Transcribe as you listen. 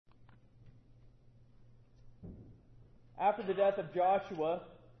After the death of Joshua,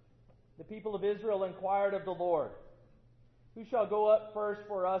 the people of Israel inquired of the Lord, "Who shall go up first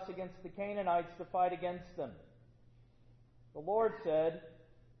for us against the Canaanites to fight against them?" The Lord said,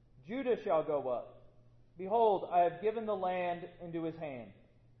 "Judah shall go up. Behold, I have given the land into his hand."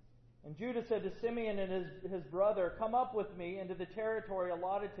 And Judah said to Simeon and his brother, "Come up with me into the territory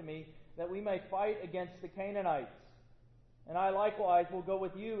allotted to me, that we may fight against the Canaanites. And I likewise will go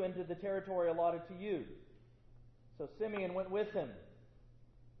with you into the territory allotted to you." So Simeon went with him.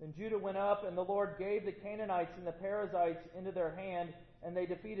 Then Judah went up, and the Lord gave the Canaanites and the Perizzites into their hand, and they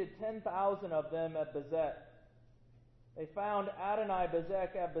defeated 10,000 of them at Bezek. They found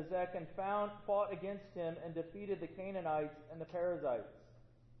Adonai-Bezek at Bezek, and fought against him, and defeated the Canaanites and the Perizzites.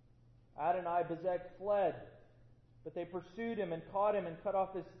 Adonai-Bezek fled, but they pursued him and caught him and cut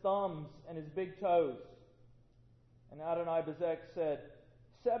off his thumbs and his big toes. And Adonai-Bezek said,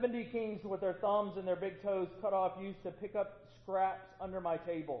 70 kings with their thumbs and their big toes cut off used to pick up scraps under my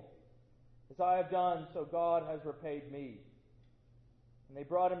table. As I have done, so God has repaid me. And they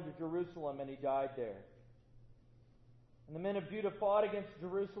brought him to Jerusalem, and he died there. And the men of Judah fought against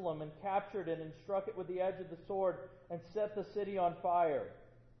Jerusalem and captured it and struck it with the edge of the sword and set the city on fire.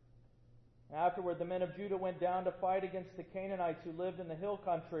 And afterward the men of Judah went down to fight against the Canaanites who lived in the hill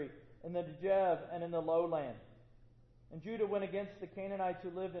country, in the Negev, and in the lowland. And Judah went against the Canaanites who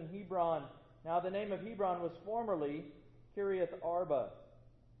lived in Hebron. Now the name of Hebron was formerly Kiriath Arba.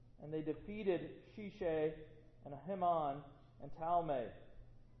 And they defeated Sheshai and Ahiman and Talmai.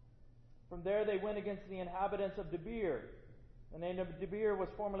 From there they went against the inhabitants of Debir. The name of Debir was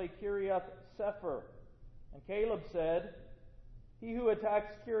formerly Kiriath Sefer. And Caleb said, "He who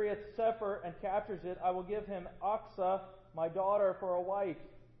attacks Kiriath Sefer and captures it, I will give him Achsah, my daughter, for a wife."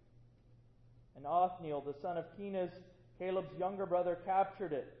 And Othniel, the son of Kenaz, Caleb's younger brother,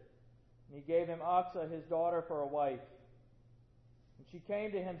 captured it. And he gave him Achsah, his daughter, for a wife. And she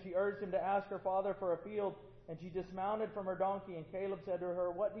came to him. She urged him to ask her father for a field. And she dismounted from her donkey. And Caleb said to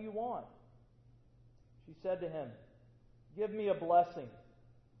her, "What do you want?" She said to him, "Give me a blessing.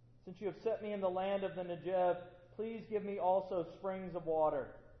 Since you have set me in the land of the Negev, please give me also springs of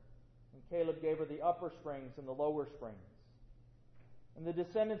water." And Caleb gave her the upper springs and the lower springs. And the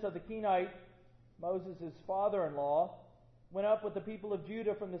descendants of the Kenite, Moses' father-in-law, went up with the people of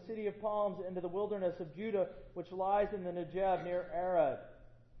Judah from the city of palms into the wilderness of Judah, which lies in the Negev near Arad.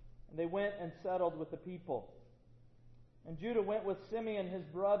 And they went and settled with the people. And Judah went with Simeon his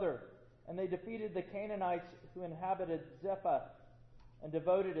brother, and they defeated the Canaanites who inhabited Zephath, and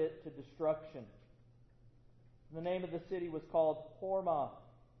devoted it to destruction. The name of the city was called Hormah.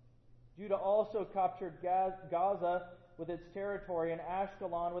 Judah also captured Gaza with its territory, and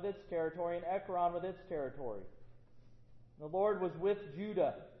Ashkelon with its territory, and Ekron with its territory. And the Lord was with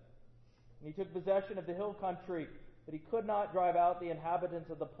Judah, and he took possession of the hill country, but he could not drive out the inhabitants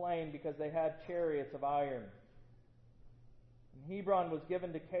of the plain, because they had chariots of iron. And Hebron was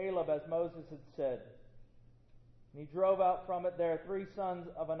given to Caleb, as Moses had said. And he drove out from it there 3 sons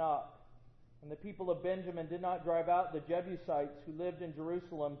of Anak. And the people of Benjamin did not drive out the Jebusites who lived in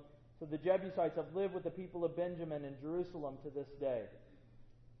Jerusalem, so the Jebusites have lived with the people of Benjamin in Jerusalem to this day.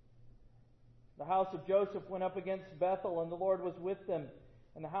 The house of Joseph went up against Bethel, and the Lord was with them.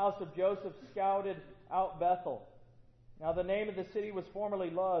 And the house of Joseph scouted out Bethel. Now the name of the city was formerly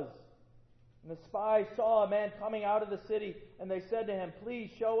Luz. And the spies saw a man coming out of the city, and they said to him,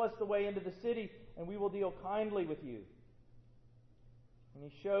 "Please show us the way into the city, and we will deal kindly with you." And he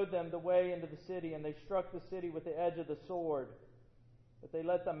showed them the way into the city, and they struck the city with the edge of the sword. But they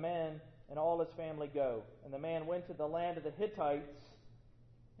let the man and all his family go. And the man went to the land of the Hittites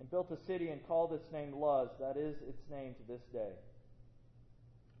and built a city and called its name Luz. That is its name to this day.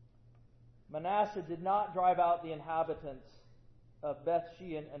 Manasseh did not drive out the inhabitants of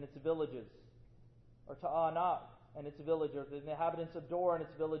Beth-shean and its villages, or Ta'anak and its villages, or the inhabitants of Dor and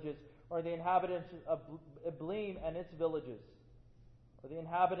its villages, or the inhabitants of Ibleam and its villages, or the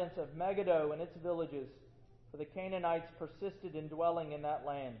inhabitants of Megiddo and its villages, for the Canaanites persisted in dwelling in that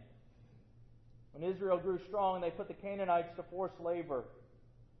land. When Israel grew strong, they put the Canaanites to forced labor,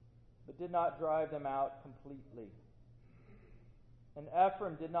 but did not drive them out completely. And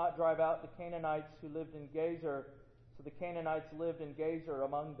Ephraim did not drive out the Canaanites who lived in Gezer, so the Canaanites lived in Gezer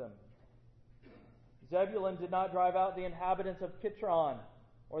among them. Zebulun did not drive out the inhabitants of Kitron,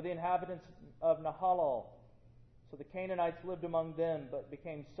 or the inhabitants of Nahalal, so the Canaanites lived among them, but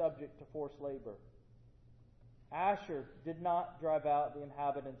became subject to forced labor. Asher did not drive out the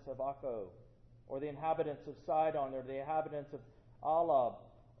inhabitants of Akko, or the inhabitants of Sidon, or the inhabitants of Alab,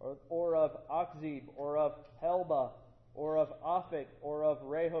 or of Akzib, or of Helba, or of Aphik, or of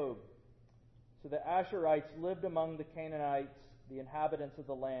Rehob. So the Asherites lived among the Canaanites, the inhabitants of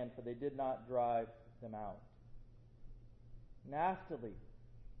the land, for they did not drive them out. Naphtali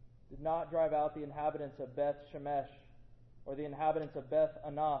did not drive out the inhabitants of Beth Shemesh or the inhabitants of Beth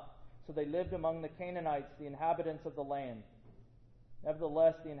Anath, so they lived among the Canaanites, the inhabitants of the land.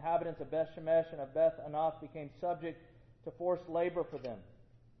 Nevertheless, the inhabitants of Beth Shemesh and of Beth Anath became subject to forced labor for them.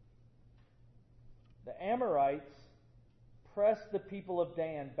 The Amorites pressed the people of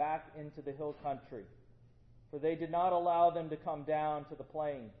Dan back into the hill country, for they did not allow them to come down to the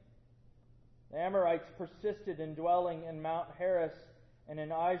plain. The Amorites persisted in dwelling in Mount Heres and in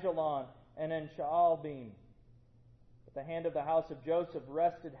Aijalon and in Shaalbim. But the hand of the house of Joseph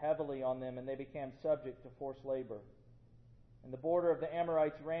rested heavily on them, and they became subject to forced labor. And the border of the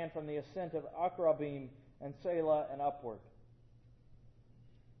Amorites ran from the ascent of Akrabim and Selah and upward.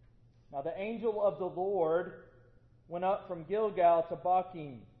 Now the angel of the Lord went up from Gilgal to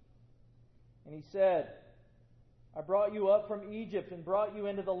Bochim, and he said, I brought you up from Egypt and brought you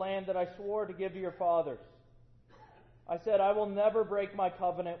into the land that I swore to give to your fathers. I said, I will never break my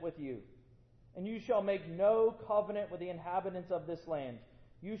covenant with you, and you shall make no covenant with the inhabitants of this land.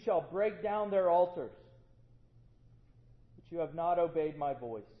 You shall break down their altars. But you have not obeyed my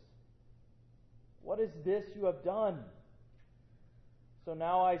voice. What is this you have done? So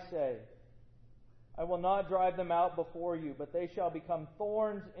now I say, I will not drive them out before you, but they shall become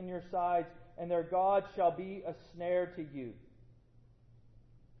thorns in your sides, and their gods shall be a snare to you.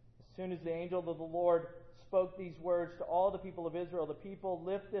 As soon as the angel of the Lord spoke these words to all the people of Israel, the people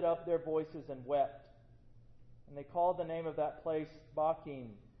lifted up their voices and wept. And they called the name of that place Bochim,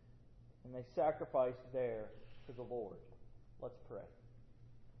 and they sacrificed there to the Lord. Let's pray.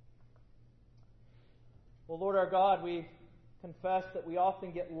 Well, Lord our God, we confess that we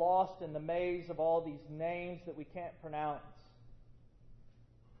often get lost in the maze of all these names that we can't pronounce,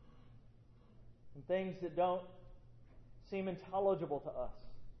 and things that don't seem intelligible to us.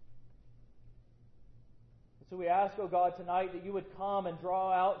 And so we ask, O God, tonight that you would come and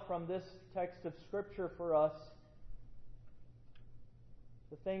draw out from this text of Scripture for us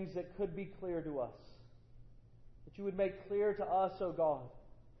the things that could be clear to us. That you would make clear to us, O God,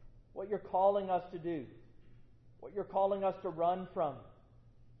 what you're calling us to do, what you're calling us to run from,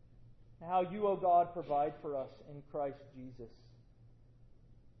 and how you, O God, provide for us in Christ Jesus.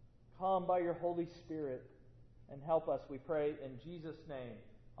 Come by your Holy Spirit and help us, we pray in Jesus' name.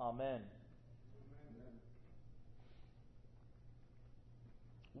 Amen. Amen.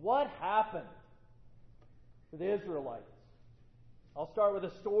 What happened to the Israelites? I'll start with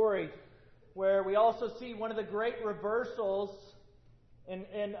a story where we also see one of the great reversals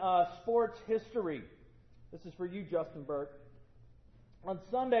in sports history. This is for you, Justin Burke. On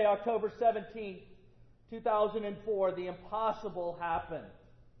Sunday, October 17th, 2004, the impossible happened.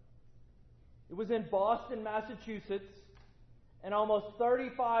 It was in Boston, Massachusetts, and almost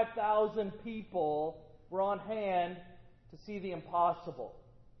 35,000 people were on hand to see the impossible.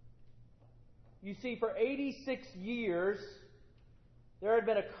 You see, for 86 years, there had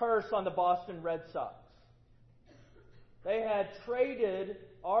been a curse on the Boston Red Sox. They had traded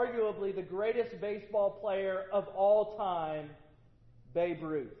arguably the greatest baseball player of all time, Babe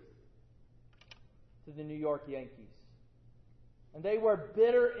Ruth, to the New York Yankees. And they were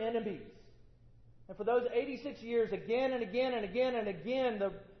bitter enemies. And for those 86 years, again and again and again and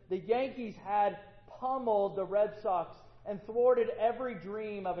again, the Yankees had pummeled the Red Sox and thwarted every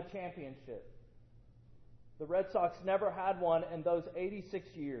dream of a championship. The Red Sox never had one in those 86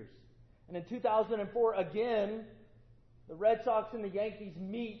 years. And in 2004, again, the Red Sox and the Yankees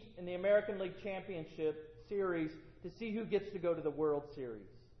meet in the American League Championship Series to see who gets to go to the World Series.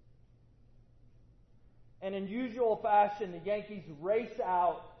 And in usual fashion, the Yankees race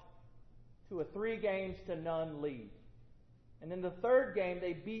out to a 3-0 lead. And in the third game,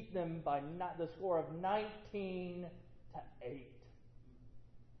 they beat them by the score of 19-8.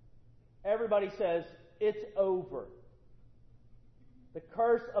 Everybody says, it's over. The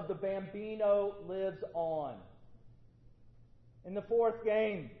curse of the Bambino lives on. In the fourth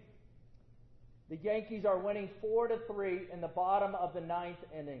game, the Yankees are winning 4-3 in the bottom of the ninth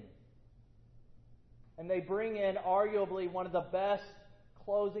inning. And they bring in arguably one of the best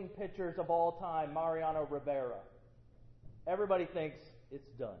closing pitchers of all time, Mariano Rivera. Everybody thinks it's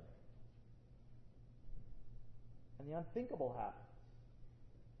done. And the unthinkable happens.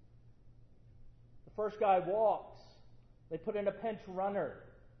 The first guy walks. They put in a pinch runner.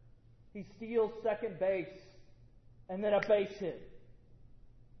 He steals second base. And then a base hit.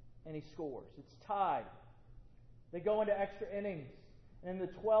 And he scores. It's tied. They go into extra innings. And in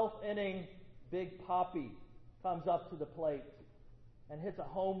the 12th inning, Big Papi comes up to the plate. and hits a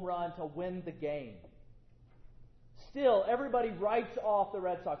home run to win the game. Still, everybody writes off the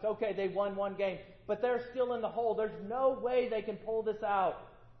Red Sox. Okay, they won one game, but they're still in the hole. There's no way they can pull this out.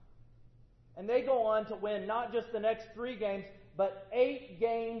 And they go on to win not just the next 3 games, but 8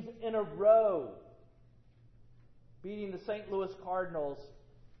 games in a row, beating the St. Louis Cardinals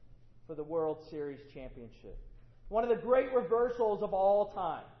for the World Series championship. One of the great reversals of all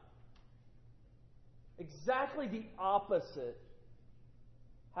time. Exactly the opposite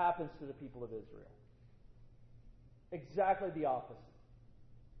happens to the people of Israel. Exactly the opposite.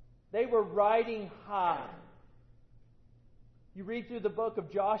 They were riding high. You read through the book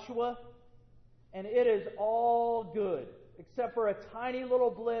of Joshua, and it is all good, except for a tiny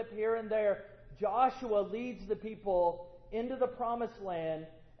little blip here and there. Joshua leads the people into the promised land,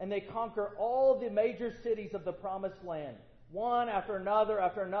 and they conquer all the major cities of the promised land, one after another,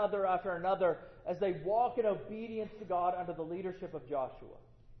 after another, after another, as they walk in obedience to God under the leadership of Joshua.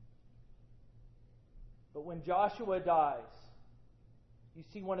 But when Joshua dies, you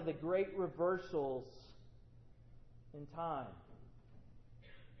see one of the great reversals in time.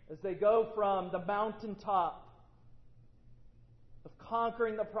 As they go from the mountaintop of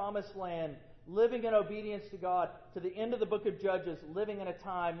conquering the promised land, living in obedience to God, to the end of the book of Judges, living in a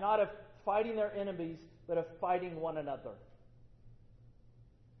time not of fighting their enemies, but of fighting one another.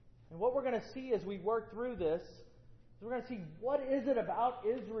 And what we're going to see as we work through this, is we're going to see what is it about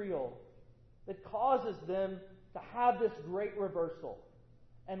Israel that causes them to have this great reversal.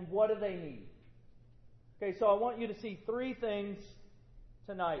 And what do they need? Okay, so I want you to see 3 things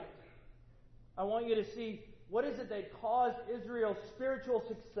tonight. I want you to see what is it that caused Israel's spiritual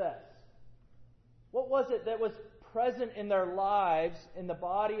success. What was it that was present in their lives, in the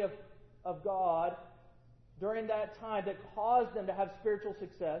body of God, during that time that caused them to have spiritual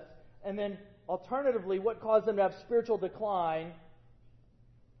success? And then, alternatively, what caused them to have spiritual decline?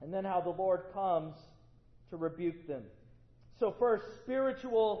 And then how the Lord comes to rebuke them. So first,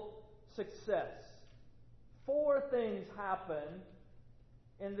 spiritual success. 4 things happen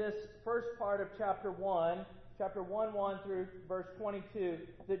in this first part of chapter 1, chapter 1 through verse 22,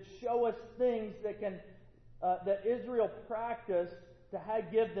 that show us things that Israel practiced to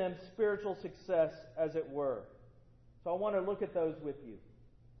give them spiritual success, as it were. So I want to look at those with you.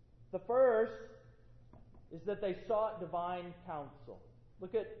 The first is that they sought divine counsel.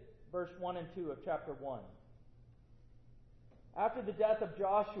 Look at verse 1 and 2 of chapter 1. After the death of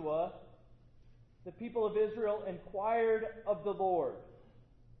Joshua, the people of Israel inquired of the Lord,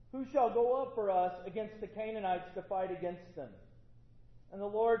 "Who shall go up for us against the Canaanites to fight against them?" And the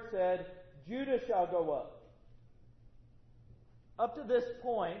Lord said, "Judah shall go up." Up to this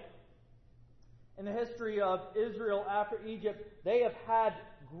point in the history of Israel after Egypt, they have had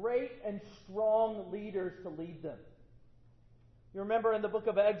great and strong leaders to lead them. You remember in the book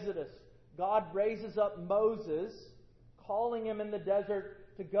of Exodus, God raises up Moses, calling him in the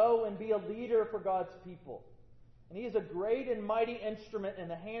desert to go and be a leader for God's people. And he is a great and mighty instrument in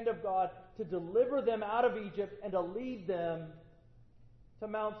the hand of God to deliver them out of Egypt and to lead them to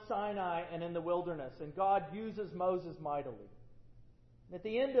Mount Sinai and in the wilderness. And God uses Moses mightily. And at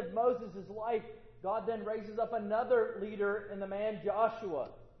the end of Moses' life, God then raises up another leader in the man Joshua.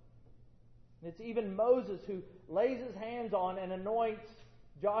 And it's even Moses who lays his hands on and anoints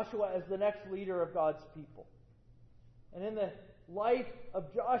Joshua as the next leader of God's people. And in the life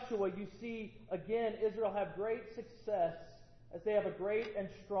of Joshua, you see, again, Israel have great success as they have a great and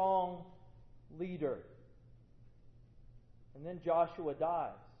strong leader. And then Joshua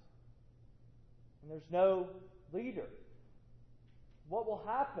dies. And there's no leader. What will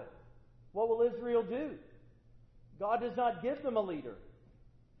happen? What will Israel do? God does not give them a leader.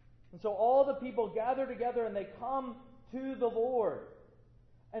 And so all the people gather together and they come to the Lord.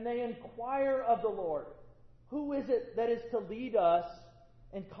 And they inquire of the Lord, who is it that is to lead us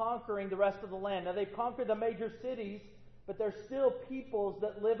in conquering the rest of the land? Now they've conquered the major cities, but there's still peoples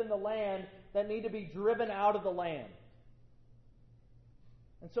that live in the land that need to be driven out of the land.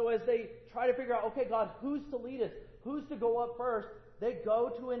 And so as they try to figure out, okay, God, who's to lead us? Who's to go up first? They go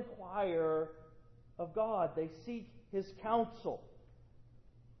to inquire of God. They seek His counsel.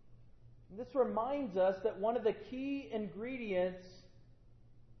 And this reminds us that one of the key ingredients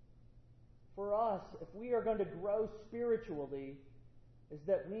for us, if we are going to grow spiritually, is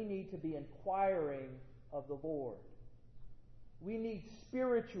that we need to be inquiring of the Lord. We need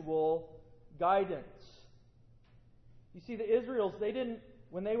spiritual guidance. You see, the Israelites, they didn't,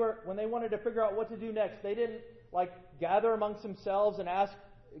 when they wanted to figure out what to do next, they didn't gather amongst themselves and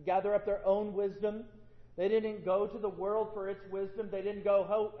gather up their own wisdom. They didn't go to the world for its wisdom. They didn't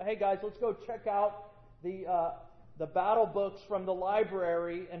go, hey guys, let's go check out the the battle books from the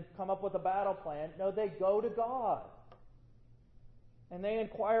library and come up with a battle plan. No, they go to God. And they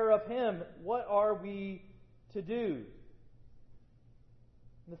inquire of Him, what are we to do?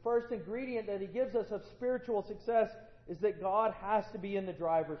 And the first ingredient that He gives us of spiritual success is that God has to be in the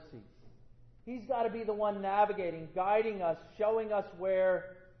driver's seat. He's got to be the one navigating, guiding us, showing us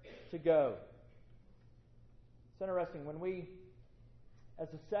where to go. It's interesting. When we, as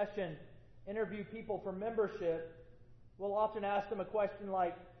a session, interview people for membership, we'll often ask them a question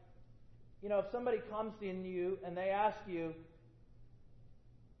like, if somebody comes in you and they ask you,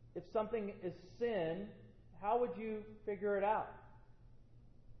 if something is sin, how would you figure it out?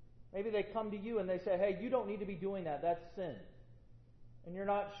 Maybe they come to you and they say, hey, you don't need to be doing that. That's sin. And you're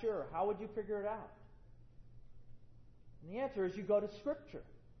not sure. How would you figure it out? And the answer is you go to Scripture.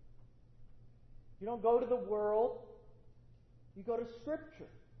 You don't go to the world. You go to Scripture.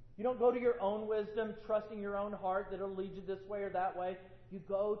 You don't go to your own wisdom, trusting your own heart that it'll lead you this way or that way. You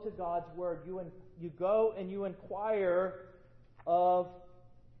go to God's Word. You go and you inquire of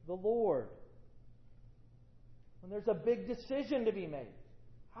the Lord. When there's a big decision to be made,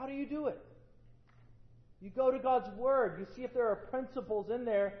 how do you do it? You go to God's Word. You see if there are principles in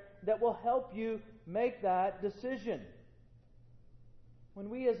there that will help you make that decision. When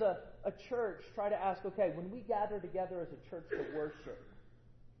we as a church try to ask, okay, when we gather together as a church to worship,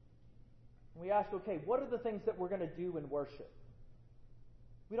 we ask, okay, what are the things that we're going to do in worship?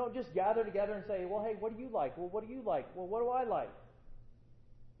 We don't just gather together and say, well, hey, what do you like? Well, what do you like? Well, what do I like?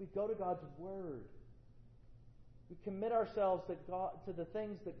 We go to God's Word. We commit ourselves to the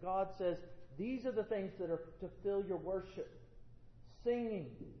things that God says, these are the things that are to fill your worship. Singing,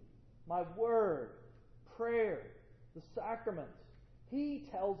 my Word, prayer, the sacraments. He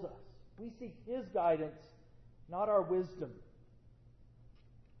tells us. We seek His guidance, not our wisdom.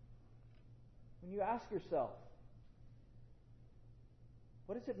 When you ask yourself,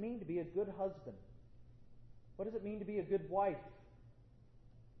 what does it mean to be a good husband? What does it mean to be a good wife?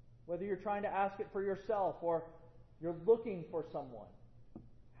 Whether you're trying to ask it for yourself or you're looking for someone,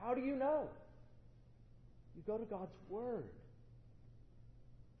 how do you know? You go to God's Word.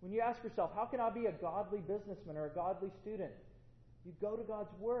 When you ask yourself, how can I be a godly businessman or a godly student? You go to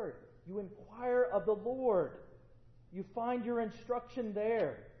God's Word. You inquire of the Lord. You find your instruction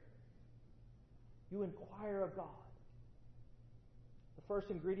there. You inquire of God. The first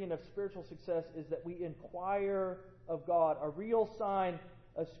ingredient of spiritual success is that we inquire of God. A real sign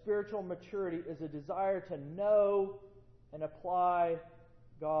of spiritual maturity is a desire to know and apply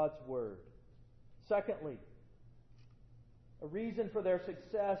God's Word. Secondly, a reason for their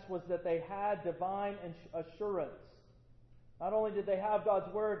success was that they had divine assurance. Not only did they have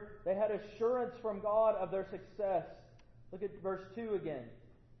God's Word, they had assurance from God of their success. Look at verse 2 again.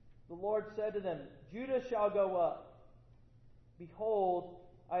 The Lord said to them, Judah shall go up. Behold,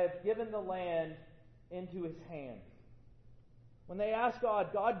 I have given the land into his hand. When they ask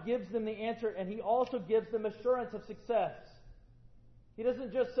God, God gives them the answer, and He also gives them assurance of success. He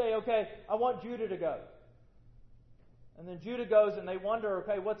doesn't just say, okay, I want Judah to go. And then Judah goes and they wonder,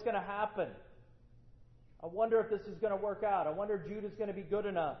 okay, what's going to happen? I wonder if this is going to work out. I wonder if Judah's going to be good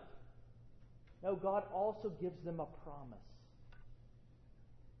enough. No, God also gives them a promise.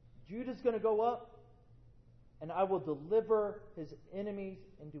 Judah's going to go up, and I will deliver his enemies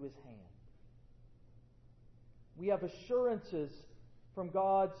into his hand. We have assurances from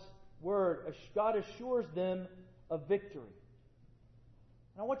God's Word. God assures them of victory.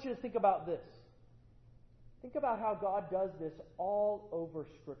 And I want you to think about this. Think about how God does this all over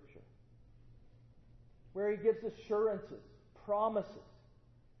Scripture, where He gives assurances, promises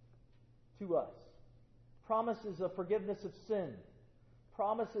to us. Promises of forgiveness of sin.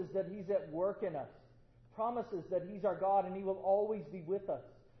 Promises that He's at work in us. Promises that He's our God and He will always be with us.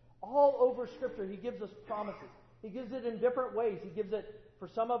 All over Scripture, He gives us promises. He gives it in different ways. He gives it, for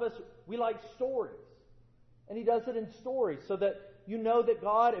some of us, we like stories. And He does it in stories so that you know that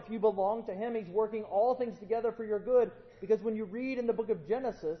God, if you belong to Him, He's working all things together for your good. Because when you read in the book of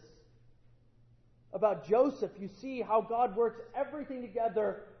Genesis about Joseph, you see how God works everything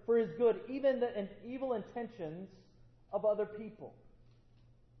together for His good, even the evil intentions of other people.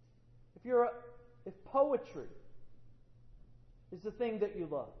 If poetry is the thing that you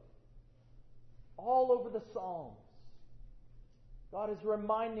love, all over the Psalms, God is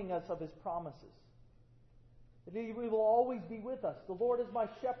reminding us of His promises. That He will always be with us. The Lord is my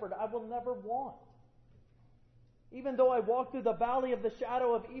shepherd, I will never want. Even though I walk through the valley of the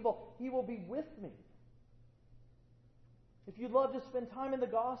shadow of evil, He will be with me. If you love to spend time in the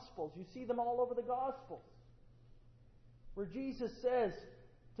Gospels, you see them all over the Gospels, where Jesus says,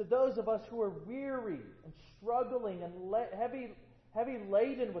 to those of us who are weary and struggling and heavy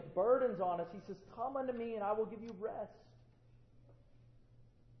laden with burdens on us, He says, come unto me and I will give you rest.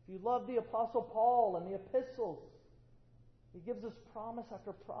 If you love the Apostle Paul and the epistles, he gives us promise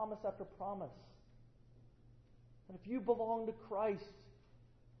after promise after promise. And if you belong to Christ,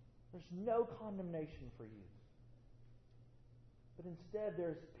 there's no condemnation for you. But instead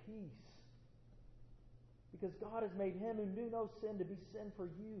there's peace. Because God has made Him who knew no sin to be sin for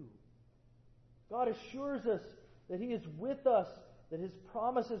you. God assures us that He is with us, that His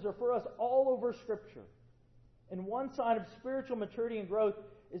promises are for us all over Scripture. And one sign of spiritual maturity and growth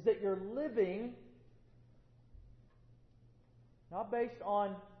is that you're living not based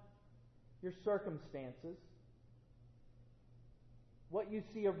on your circumstances, what you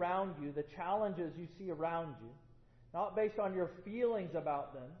see around you, the challenges you see around you, not based on your feelings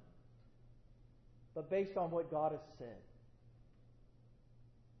about them, but based on what God has said.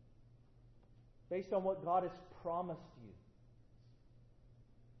 Based on what God has promised you.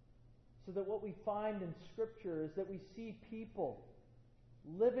 So that what we find in Scripture is that we see people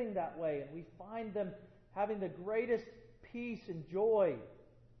living that way, and we find them having the greatest peace and joy,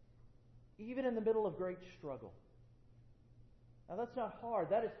 even in the middle of great struggle. Now that's not hard.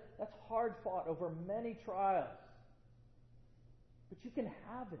 That's hard fought over many trials. But you can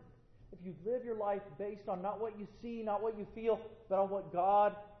have it if you live your life based on not what you see, not what you feel, but on what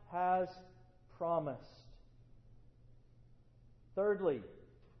God has promised. Thirdly,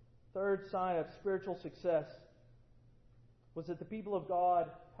 third sign of spiritual success was that the people of God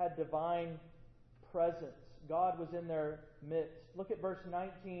had divine presence. God was in their midst. Look at verse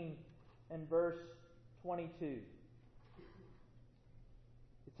 19 and verse 22.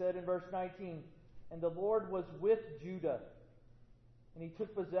 It said in verse 19, "And the Lord was with Judah, and He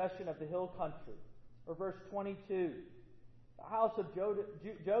took possession of the hill country." Or verse 22, "The house of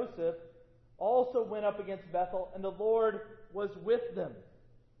Joseph also went up against Bethel, and the Lord was with them."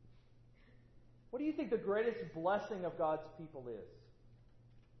 What do you think the greatest blessing of God's people is?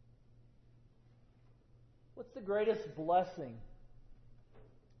 What's the greatest blessing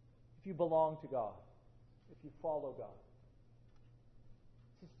if you belong to God, if you follow God?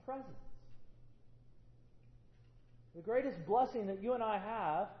 It's His presence. The greatest blessing that you and I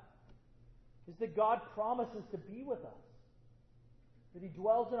have is that God promises to be with us, that He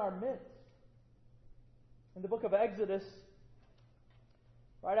dwells in our midst. In the book of Exodus,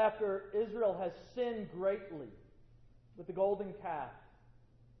 right after Israel has sinned greatly with the golden calf,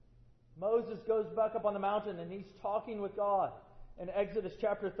 Moses goes back up on the mountain and he's talking with God in Exodus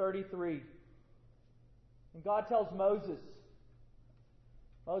chapter 33. And God tells Moses,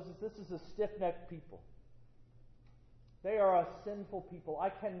 this is a stiff-necked people. They are a sinful people. I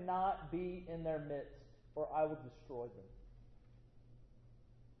cannot be in their midst, or I will destroy them.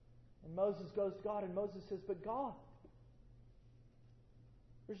 And Moses goes to God, and Moses says, "But God,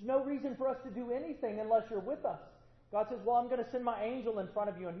 there's no reason for us to do anything unless you're with us." God says, "Well, I'm going to send my angel in front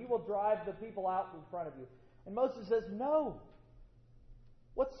of you, and he will drive the people out in front of you." And Moses says, "No.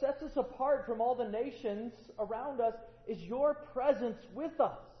 What sets us apart from all the nations around us is your presence with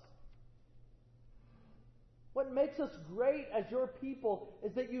us. What makes us great as your people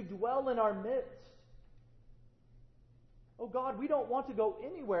is that you dwell in our midst. Oh God, we don't want to go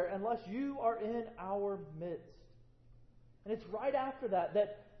anywhere unless you are in our midst." And it's right after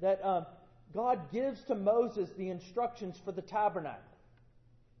that God gives to Moses the instructions for the tabernacle.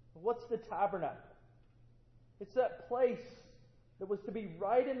 What's the tabernacle? It's that place that was to be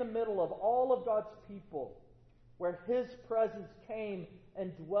right in the middle of all of God's people, where His presence came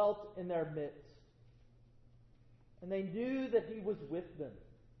and dwelt in their midst. And they knew that He was with them,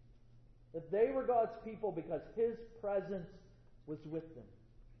 that they were God's people because His presence was with them.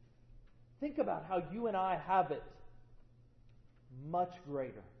 Think about how you and I have it much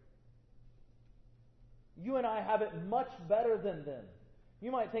greater. You and I have it much better than them.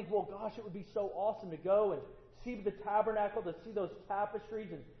 You might think, well, gosh, it would be so awesome to go and see the tabernacle, to see those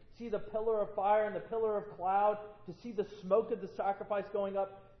tapestries and see the pillar of fire and the pillar of cloud, to see the smoke of the sacrifice going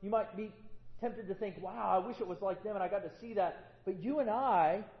up. You might be tempted to think, wow, I wish it was like them and I got to see that. But you and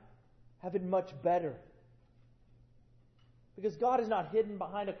I have it much better. Because God is not hidden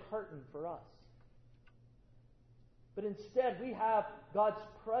behind a curtain for us. But instead, we have God's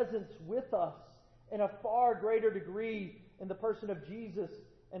presence with us in a far greater degree in the person of Jesus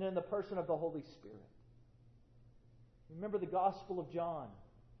and in the person of the Holy Spirit. Remember the Gospel of John,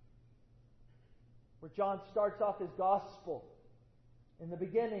 where John starts off his Gospel. In the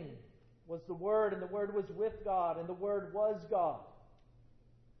beginning was the Word, and the Word was with God, and the Word was God.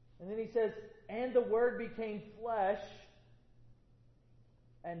 And then he says, "And the Word became flesh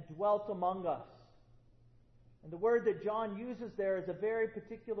and dwelt among us. And the word that John uses there is a very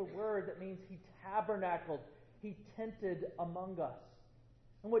particular word that means He tabernacled, He tented among us.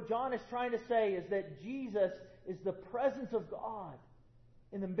 And what John is trying to say is that Jesus is the presence of God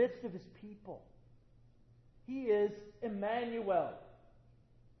in the midst of His people. He is Emmanuel,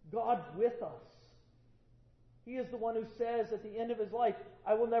 God with us. He is the one who says at the end of His life,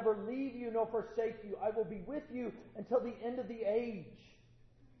 I will never leave you nor forsake you. I will be with you until the end of the age.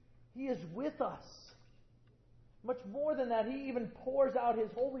 He is with us. Much more than that, He even pours out His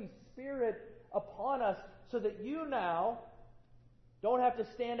Holy Spirit upon us so that you now don't have to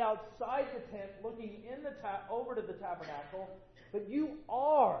stand outside the tent looking in over to the tabernacle, but you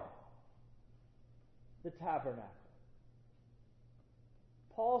are the tabernacle.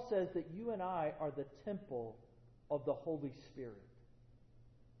 Paul says that you and I are the temple of the Holy Spirit.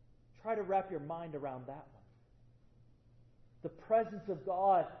 Try to wrap your mind around that one. The presence of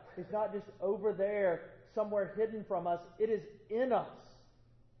God is not just over there, somewhere hidden from us. It is in us.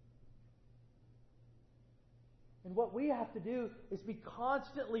 And what we have to do is be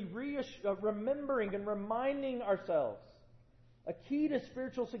constantly remembering and reminding ourselves. A key to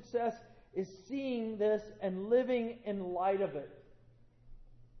spiritual success is seeing this and living in light of it.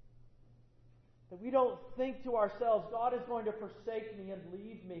 That we don't think to ourselves, God is going to forsake me and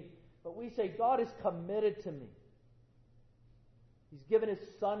leave me. But we say, God is committed to me. He's given His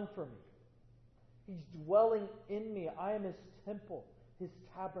Son for me. He's dwelling in me. I am His temple, His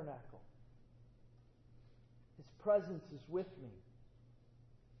tabernacle. His presence is with me.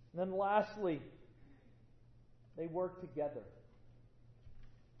 And then lastly, they work together.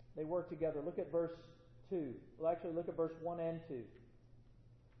 They work together. Look at verse 2. Well, actually, look at verse 1 and 2. It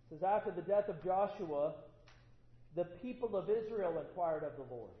says, after the death of Joshua, the people of Israel inquired of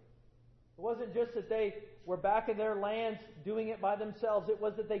the Lord. It wasn't just that they were back in their lands doing it by themselves. It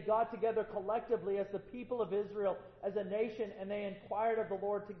was that they got together collectively as the people of Israel, as a nation, and they inquired of the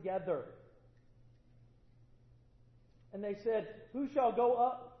Lord together. And they said, who shall go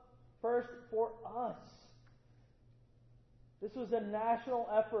up first for us? This was a national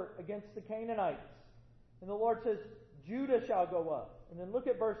effort against the Canaanites. And the Lord says, Judah shall go up. And then look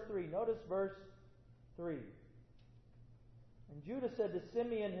at verse 3. Notice verse 3. And Judah said to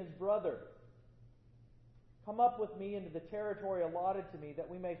Simeon his brother, come up with me into the territory allotted to me, that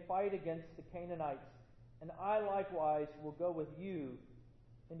we may fight against the Canaanites. And I likewise will go with you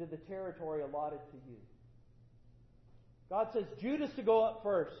into the territory allotted to you. God says Judah's to go up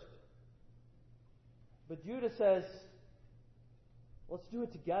first. But Judah says, let's do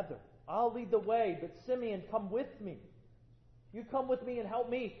it together. I'll lead the way, but Simeon, come with me. You come with me and help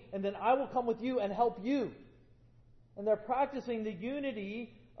me, and then I will come with you and help you. And they're practicing the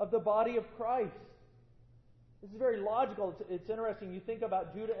unity of the body of Christ. This is very logical. It's interesting. You think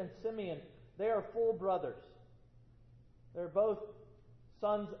about Judah and Simeon. They are full brothers. They're both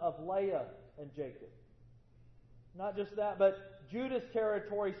sons of Leah and Jacob. Not just that, but Judah's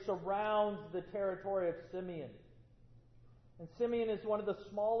territory surrounds the territory of Simeon. And Simeon is one of the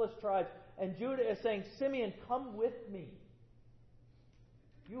smallest tribes. And Judah is saying, Simeon, come with me.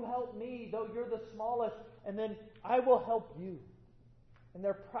 You help me, though you're the smallest, and then I will help you. And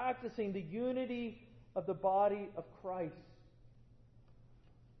they're practicing the unity of the body of Christ.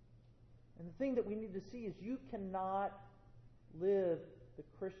 And the thing that we need to see is you cannot live the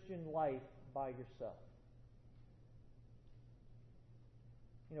Christian life by yourself.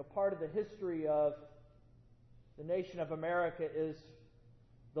 You know, part of the history of the nation of America is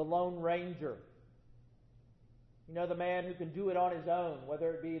the Lone Ranger. You know, the man who can do it on his own,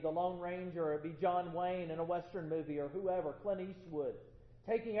 whether it be the Lone Ranger or it be John Wayne in a Western movie or whoever, Clint Eastwood,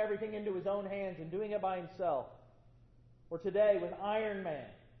 taking everything into his own hands and doing it by himself. Or today with Iron Man.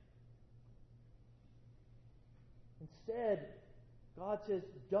 Instead, God says,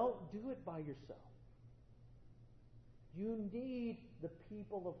 don't do it by yourself. You need the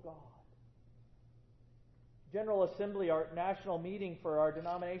people of God. General Assembly, our national meeting for our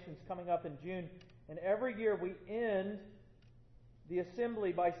denomination, is coming up in June. And every year we end the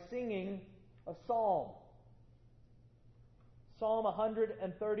assembly by singing a psalm. Psalm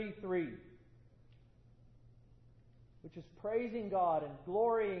 133. Which is praising God and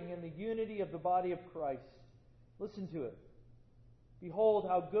glorying in the unity of the body of Christ. Listen to it. Behold,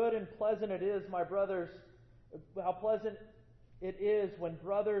 how good and pleasant it is, my brothers, how pleasant it is when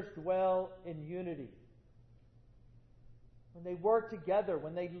brothers dwell in unity. When they work together,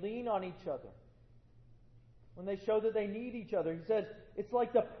 when they lean on each other. When they show that they need each other. He says, it's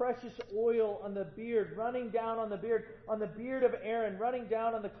like the precious oil on the beard, running down on the beard of Aaron, running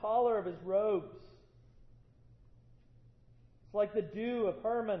down on the collar of his robes. It's like the dew of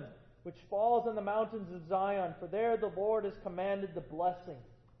Hermon, which falls on the mountains of Zion, for there the Lord has commanded the blessing,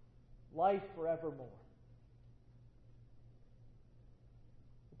 life forevermore.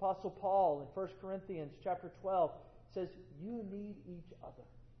 The Apostle Paul in 1 Corinthians chapter 12 says, you need each other.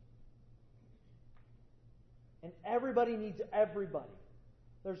 And everybody needs everybody.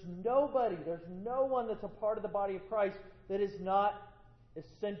 There's no one that's a part of the body of Christ that is not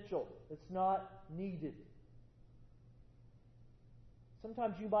essential. It's not needed.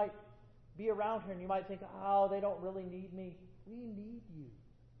 Sometimes you might be around here and you might think, oh, they don't really need me. We need you.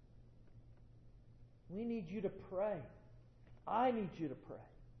 We need you to pray. I need you to pray.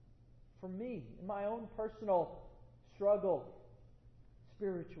 For me, in my own personal struggle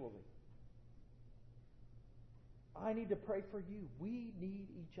spiritually. I need to pray for you. We need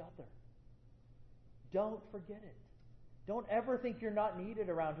each other. Don't forget it. Don't ever think you're not needed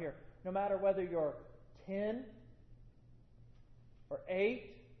around here, no matter whether you're 10 or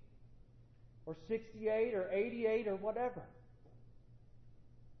 8 or 68 or 88 or whatever.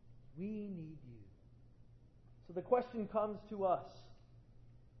 We need you. So the question comes to us.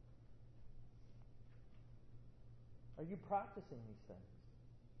 Are you practicing these things?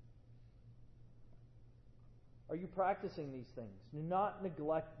 Are you practicing these things? Do not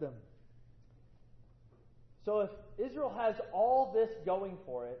neglect them. So if Israel has all this going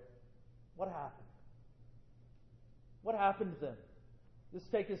for it, what happened? What happened to them? Let's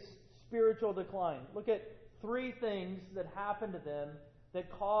take a spiritual decline. Look at 3 things that happened to them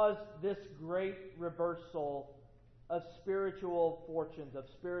that caused this great reversal of spiritual fortunes, of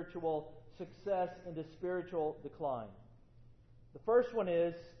spiritual success into spiritual decline. The first one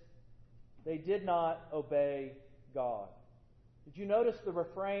is they did not obey God. Did you notice the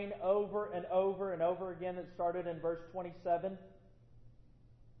refrain over and over and over again that started in verse 27?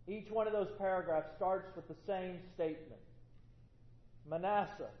 Each one of those paragraphs starts with the same statement.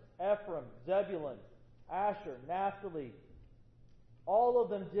 Manasseh, Ephraim, Zebulun, Asher, Naphtali, all of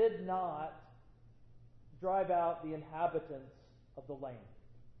them did not drive out the inhabitants of the land.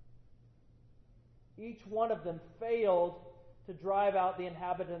 Each one of them failed to drive out the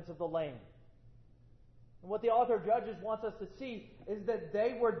inhabitants of the land. And what the author of Judges wants us to see is that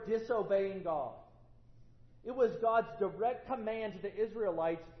they were disobeying God. It was God's direct command to the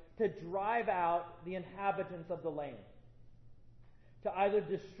Israelites to drive out the inhabitants of the land. To either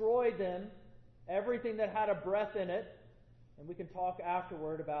destroy them, everything that had a breath in it, and we can talk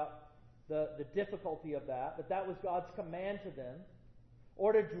afterward about the difficulty of that, but that was God's command to them,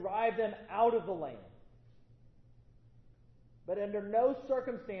 or to drive them out of the land. But under no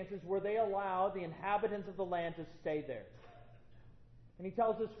circumstances were they allowed the inhabitants of the land to stay there. And he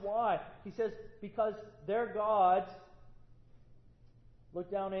tells us why. He says, because their gods, look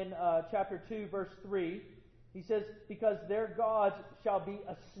down in chapter 2, verse 3, he says, because their gods shall be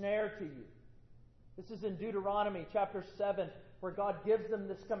a snare to you. This is in Deuteronomy chapter 7, where God gives them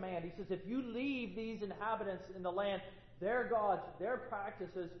this command. He says, if you leave these inhabitants in the land, their gods, their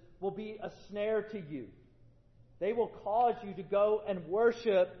practices will be a snare to you. They will cause you to go and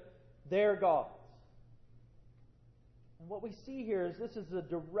worship their gods. And what we see here is this is a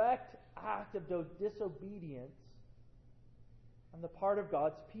direct act of disobedience on the part of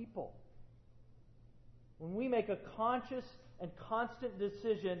God's people. When we make a conscious and constant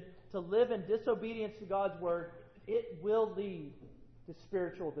decision to live in disobedience to God's Word, it will lead to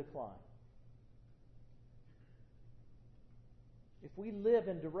spiritual decline. If we live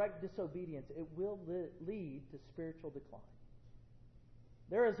in direct disobedience, it will lead to spiritual decline.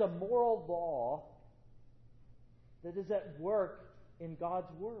 There is a moral law that is at work in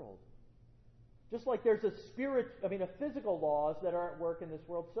God's world. Just like there's a physical laws that are at work in this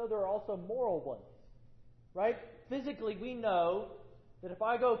world, so there are also moral ones. Right? Physically, we know that if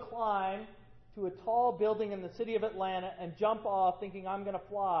I go climb to a tall building in the city of Atlanta and jump off thinking I'm going to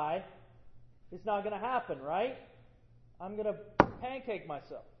fly, it's not going to happen, right? I'm going to pancake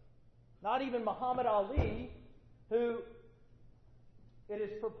myself. Not even Muhammad Ali, who it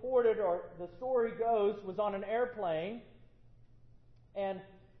is purported, or the story goes, was on an airplane, and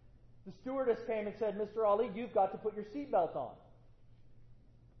the stewardess came and said, Mr. Ali, you've got to put your seatbelt on.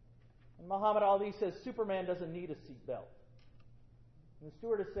 And Muhammad Ali says, Superman doesn't need a seatbelt. And the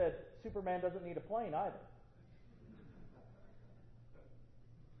stewardess said, Superman doesn't need a plane either.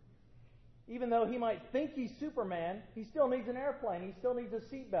 Even though he might think he's Superman, he still needs an airplane. He still needs a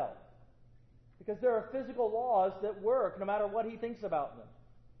seatbelt. Because there are physical laws that work no matter what he thinks about them.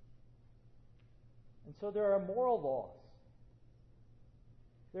 And so there are moral laws.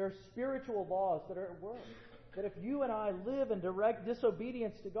 There are spiritual laws that are at work. That if you and I live in direct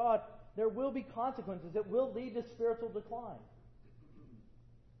disobedience to God, there will be consequences. It will lead to spiritual decline.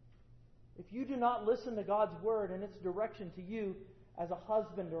 if you do not listen to God's Word and its direction to you as a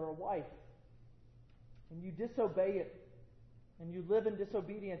husband or a wife, and you disobey it, and you live in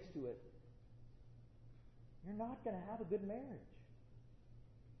disobedience to it, you're not going to have a good marriage.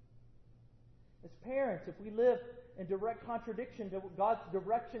 As parents, if we live in direct contradiction to God's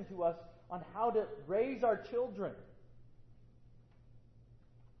direction to us on how to raise our children,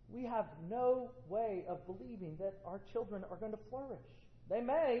 we have no way of believing that our children are going to flourish. They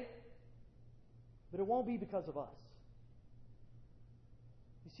may, but it won't be because of us.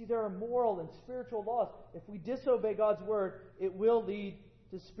 You see, there are moral and spiritual laws. If we disobey God's Word, it will lead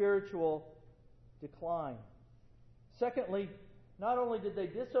to spiritual decline. Secondly, not only did they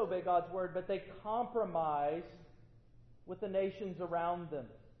disobey God's Word, but they compromised with the nations around them.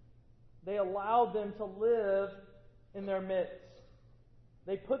 They allowed them to live in their midst.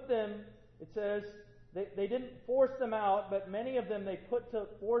 They put them, it says, they didn't force them out, but many of them they put to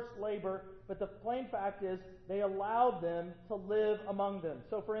forced labor. But the plain fact is, they allowed them to live among them.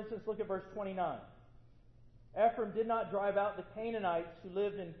 So, for instance, look at verse 29. Ephraim did not drive out the Canaanites who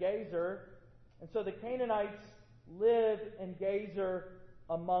lived in Gezer, and so the Canaanites lived in Gezer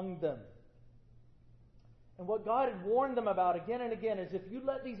among them. And what God had warned them about again and again is if you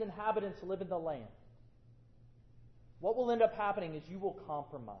let these inhabitants live in the land, what will end up happening is you will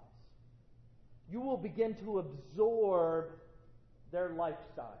compromise. You will begin to absorb their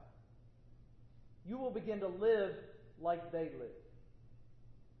lifestyle. You will begin to live like they live.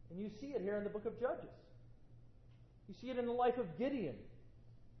 And you see it here in the book of Judges. You see it in the life of Gideon,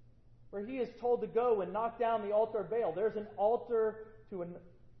 where he is told to go and knock down the altar of Baal. There's an altar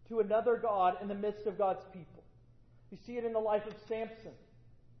to another god in the midst of God's people. You see it in the life of Samson,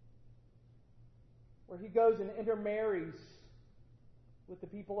 where he goes and intermarries with the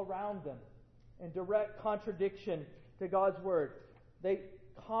people around them in direct contradiction to God's Word. They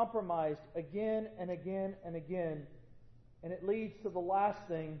compromised again and again and again, and it leads to the last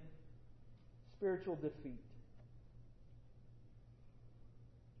thing, spiritual defeat.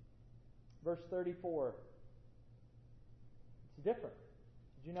 Verse 34. It's different.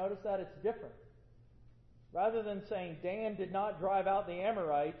 Did you notice that? It's different. Rather than saying Dan did not drive out the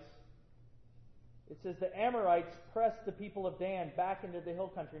Amorites, it says the Amorites pressed the people of Dan back into the hill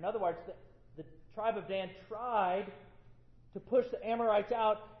country. In other words, the tribe of Dan tried to push the Amorites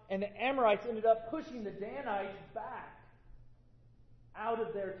out, and the Amorites ended up pushing the Danites back out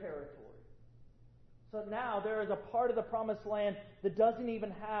of their territory. So now there is a part of the promised land that doesn't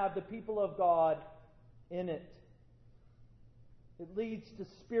even have the people of God in it. It leads to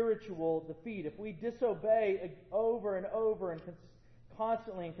spiritual defeat. If we disobey over and over and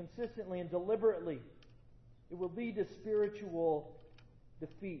constantly and consistently and deliberately, it will lead to spiritual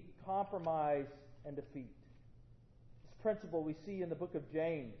defeat, compromise, and defeat. This principle we see in the book of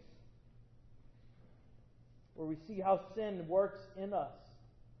James, where we see how sin works in us.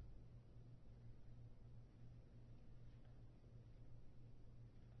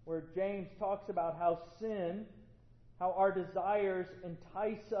 Where James talks about how sin, how our desires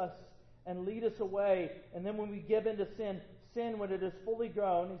entice us and lead us away. And then when we give into sin, sin when it is fully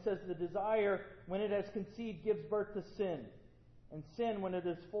grown, he says the desire when it has conceived gives birth to sin. And sin when it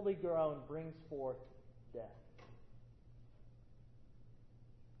is fully grown brings forth death.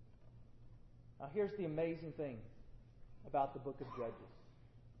 Now here's the amazing thing about the book of Judges.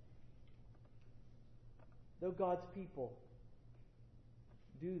 Though God's people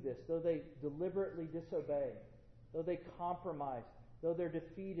do this, though they deliberately disobey, though they compromise, though they're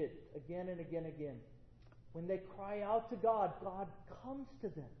defeated again and again and again, when they cry out to God, God comes to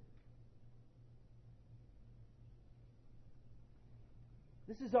them.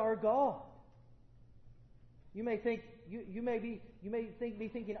 This is our God. You may think be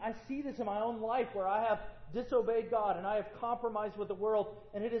thinking, I see this in my own life where I have disobeyed God and I have compromised with the world,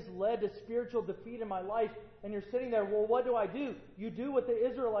 and it has led to spiritual defeat in my life. And you're sitting there, well, what do? You do what the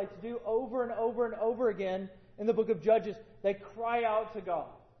Israelites do over and over and over again in the book of Judges. They cry out to God.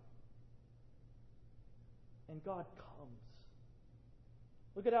 And God comes.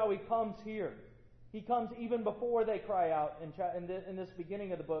 Look at how He comes here. He comes even before they cry out in this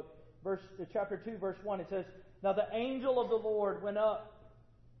beginning of the book. Chapter 2, verse 1, it says, Now the angel of the Lord went up,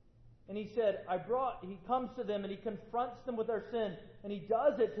 and he said, He comes to them and he confronts them with their sin, and he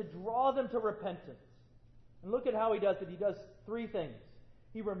does it to draw them to repentance. And look at how he does it. He does three things.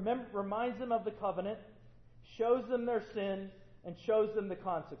 He reminds them of the covenant, shows them their sin, and shows them the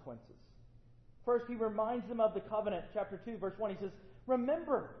consequences. First, he reminds them of the covenant. Chapter 2, verse 1, he says,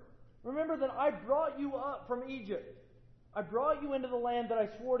 Remember that I brought you up from Egypt. I brought you into the land that I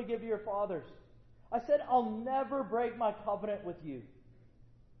swore to give to your fathers. I said, I'll never break my covenant with you.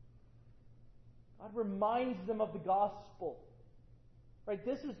 God reminds them of the gospel. Right?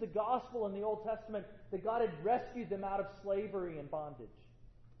 This is the gospel in the Old Testament, that God had rescued them out of slavery and bondage.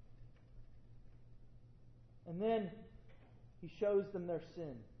 And then He shows them their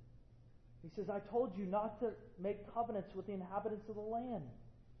sin. He says, I told you not to make covenants with the inhabitants of the land,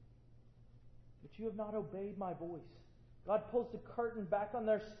 but you have not obeyed my voice. God pulls the curtain back on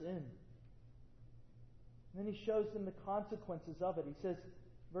their sin. And then He shows them the consequences of it. He says,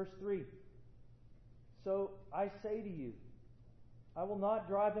 verse 3, so I say to you, I will not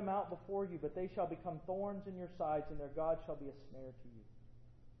drive them out before you, but they shall become thorns in your sides, and their God shall be a snare to you.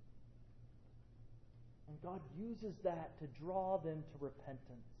 And God uses that to draw them to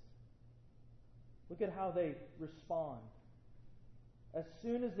repentance. Look at how they respond. As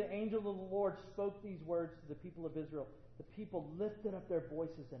soon as the angel of the Lord spoke these words to the people of Israel, the people lifted up their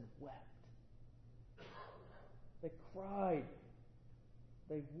voices and wept. They cried.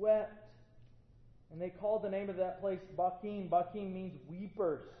 They wept. And they called the name of that place Bakim. Bakim means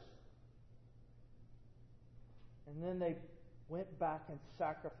weepers. And then they went back and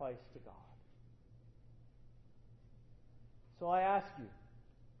sacrificed to God. So I ask you,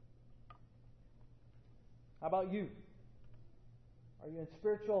 how about you? Are you in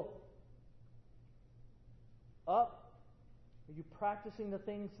spiritual up? Are you practicing the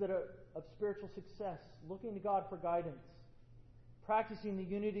things that are of spiritual success? Looking to God for guidance? Practicing the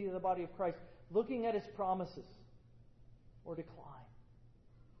unity of the body of Christ? Looking at His promises? Or decline?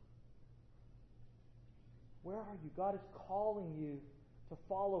 Where are you? God is calling you to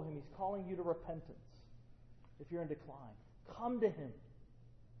follow Him. He's calling you to repentance. If you're in decline, come to Him.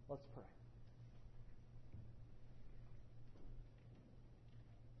 Let's pray.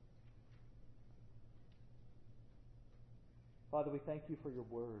 Father, we thank You for Your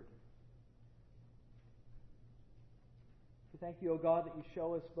Word. We thank You, O God, that You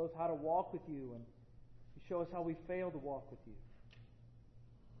show us both how to walk with You and You show us how we fail to walk with You.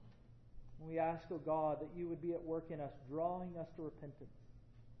 And we ask, O God, that You would be at work in us, drawing us to repentance.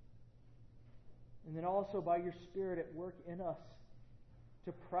 And then also by Your Spirit at work in us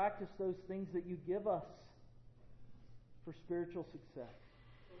to practice those things that You give us for spiritual success.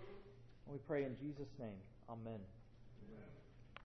 And we pray in Jesus' name. Amen. Amen.